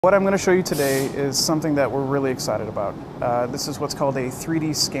What I'm going to show you today is something that we're really excited about. This is what's called a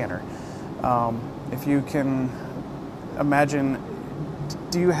 3D scanner. If you can imagine,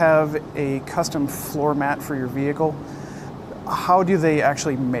 do you have a custom floor mat for your vehicle? How do they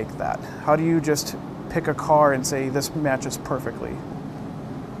actually make that? How do you just pick a car and say this matches perfectly?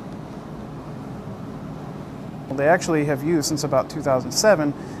 Well, they actually have used since about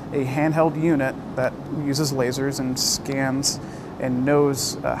 2007 a handheld unit that uses lasers and scans and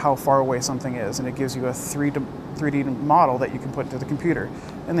knows how far away something is, and it gives you a 3D model that you can put into the computer,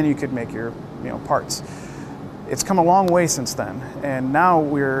 and then you could make your parts. It's come a long way since then, and now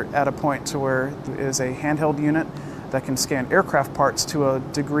we're at a point to where there is a handheld unit that can scan aircraft parts to a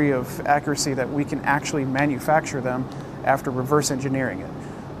degree of accuracy that we can actually manufacture them after reverse engineering it,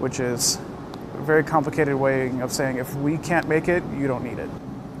 which is a very complicated way of saying if we can't make it, you don't need it.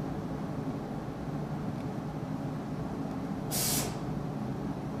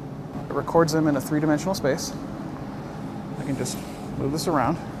 It records them in a three-dimensional space. I can just move this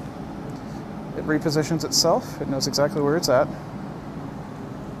around. It repositions itself. It knows exactly where it's at.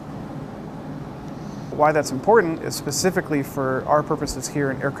 Why that's important is specifically for our purposes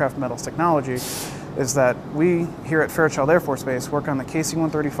here in aircraft metals technology is that we here at Fairchild Air Force Base work on the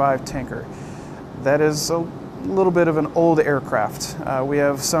KC-135 tanker. That is a little bit of an old aircraft. We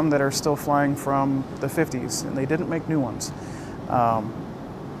have some that are still flying from the 50s, and they didn't make new ones.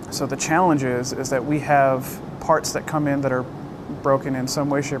 So the challenge is that we have parts that come in that are broken in some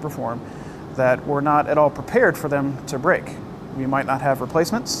way, shape, or form that we're not at all prepared for them to break. We might not have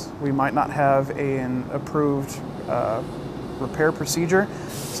replacements. We might not have an approved repair procedure.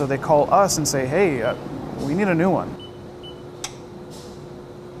 So they call us and say, hey, we need a new one.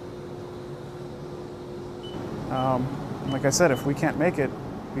 Like I said, if we can't make it,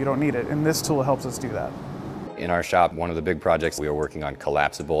 you don't need it. And this tool helps us do that. In our shop, one of the big projects, we are working on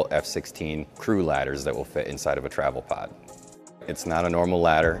collapsible F-16 crew ladders that will fit inside of a travel pod. It's not a normal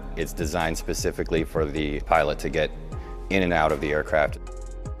ladder. It's designed specifically for the pilot to get in and out of the aircraft.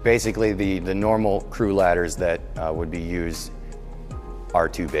 Basically, the normal crew ladders that would be used are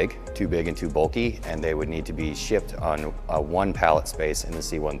too big and too bulky, and they would need to be shipped on one pallet space in the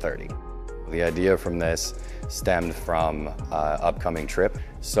C-130. The idea from this stemmed from an upcoming trip.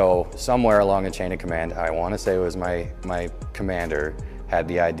 So somewhere along the chain of command, I want to say it was my commander, had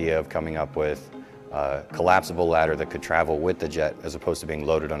the idea of coming up with a collapsible ladder that could travel with the jet as opposed to being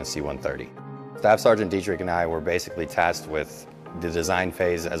loaded on a C-130. Staff Sergeant Dietrich and I were basically tasked with the design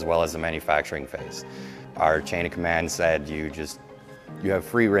phase as well as the manufacturing phase. Our chain of command said you have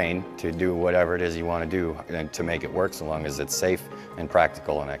free reign to do whatever it is you want to do and to make it work so long as it's safe and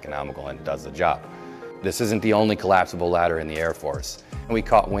practical and economical and does the job. This isn't the only collapsible ladder in the Air Force. We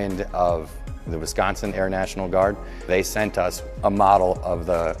caught wind of the Wisconsin Air National Guard. They sent us a model of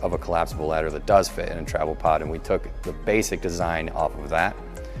a collapsible ladder that does fit in a travel pod, and we took the basic design off of that,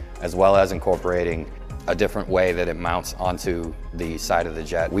 as well as incorporating a different way that it mounts onto the side of the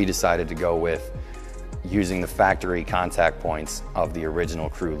jet. We decided to go with using the factory contact points of the original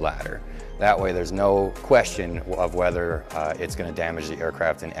crew ladder. That way there's no question of whether it's going to damage the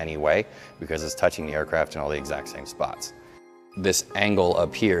aircraft in any way because it's touching the aircraft in all the exact same spots. This angle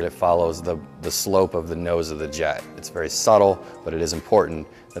up here that follows the slope of the nose of the jet. It's very subtle, but it is important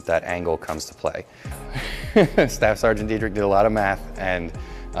that that angle comes to play. Staff Sergeant Dietrich did a lot of math, and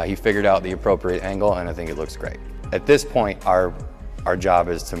he figured out the appropriate angle, and I think it looks great. At this point, our job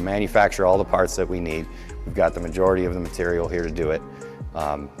is to manufacture all the parts that we need. We've got the majority of the material here to do it.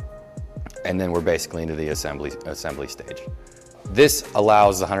 And then we're basically into the assembly stage. This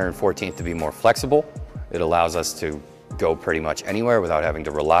allows the 114th to be more flexible. It allows us to go pretty much anywhere without having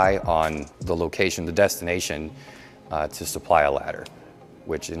to rely on the location, the destination, to supply a ladder,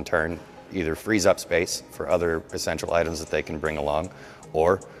 which in turn either frees up space for other essential items that they can bring along,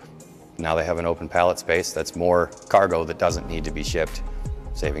 or now they have an open pallet space that's more cargo that doesn't need to be shipped,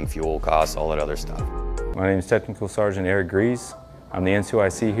 saving fuel costs, all that other stuff. My name is Technical Sergeant Eric Grease. I'm the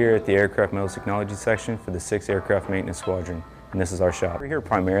N2IC here at the Aircraft Metals Technology section for the 6th Aircraft Maintenance Squadron, and this is our shop. We're here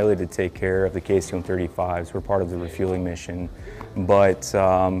primarily to take care of the KC-135s. We're part of the refueling mission, but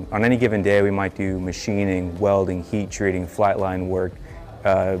on any given day we might do machining, welding, heat treating, flight line work,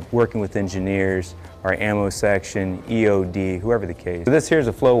 working with engineers, our ammo section, EOD, whoever the case. So this here is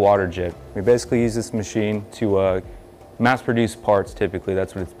a flow water jet. We basically use this machine to mass-produce parts. Typically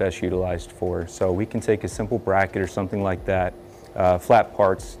that's what it's best utilized for. So we can take a simple bracket or something like that, flat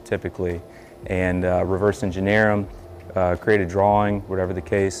parts typically, and reverse engineer them, create a drawing, whatever the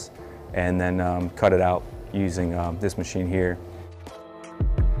case, and then cut it out using this machine here.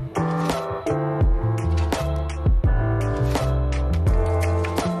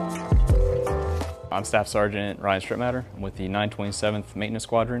 I'm Staff Sergeant Ryan Stripmatter. I'm with the 927th Maintenance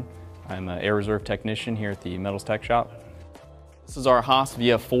Squadron. I'm an Air Reserve Technician here at the Metals Tech Shop. This is our Haas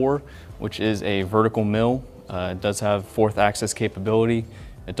VF4, which is a vertical mill. It does have fourth axis capability.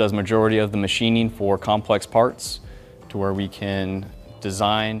 It does majority of the machining for complex parts to where we can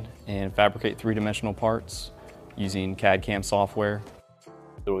design and fabricate three-dimensional parts using CAD/CAM software.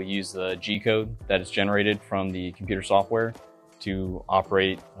 It will use the G-code that is generated from the computer software to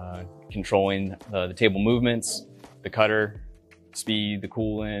operate controlling the table movements, the cutter, speed, the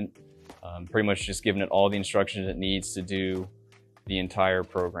coolant, pretty much just giving it all the instructions it needs to do the entire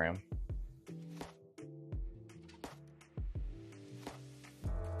program.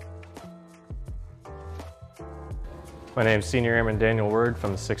 My name is Senior Airman Daniel Word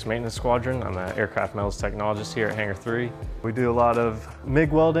from the 6th Maintenance Squadron. I'm an aircraft metals technologist here at Hangar 3. We do a lot of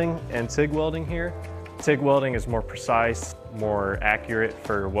MIG welding and TIG welding here. TIG welding is more precise, more accurate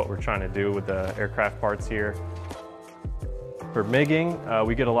for what we're trying to do with the aircraft parts here. For MIGing,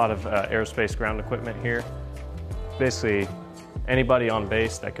 we get a lot of aerospace ground equipment here. Basically, anybody on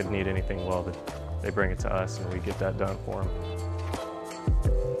base that could need anything welded, they bring it to us and we get that done for them.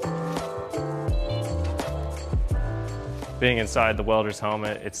 Being inside the welder's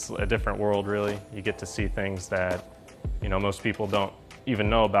helmet, it's a different world really. You get to see things that, you know, most people don't even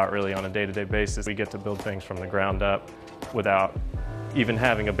know about really on a day-to-day basis. We get to build things from the ground up without even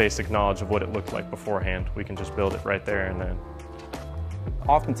having a basic knowledge of what it looked like beforehand. We can just build it right there and then.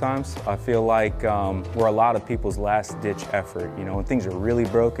 Oftentimes, I feel like we're a lot of people's last-ditch effort. You know, when things are really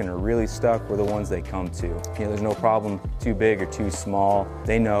broken or really stuck, we're the ones they come to. You know, there's no problem too big or too small.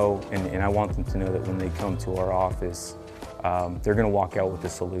 They know, and I want them to know that when they come to our office, they're going to walk out with a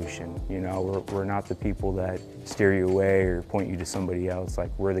solution. You know, we're not the people that steer you away or point you to somebody else.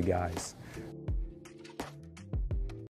 Like, we're the guys.